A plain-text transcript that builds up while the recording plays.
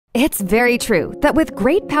It's very true that with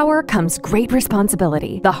great power comes great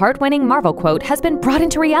responsibility. The heart-winning Marvel quote has been brought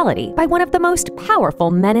into reality by one of the most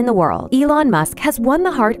powerful men in the world. Elon Musk has won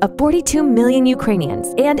the heart of 42 million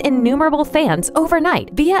Ukrainians and innumerable fans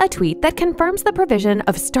overnight via a tweet that confirms the provision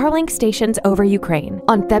of Starlink stations over Ukraine.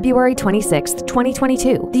 On February 26,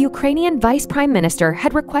 2022, the Ukrainian Vice Prime Minister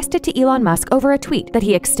had requested to Elon Musk over a tweet that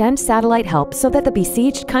he extend satellite help so that the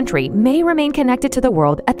besieged country may remain connected to the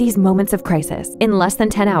world at these moments of crisis. In less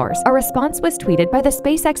than 10 hours, a response was tweeted by the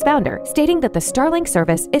SpaceX founder stating that the Starlink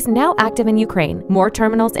service is now active in Ukraine, more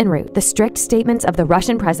terminals en route. The strict statements of the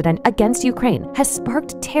Russian president against Ukraine has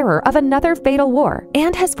sparked terror of another fatal war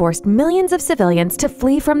and has forced millions of civilians to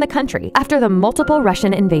flee from the country after the multiple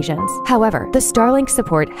Russian invasions. However, the Starlink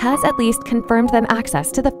support has at least confirmed them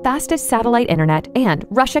access to the fastest satellite internet, and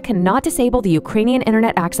Russia cannot disable the Ukrainian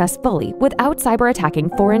internet access fully without cyber attacking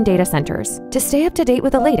foreign data centers. To stay up to date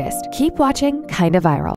with the latest, keep watching KindaViral.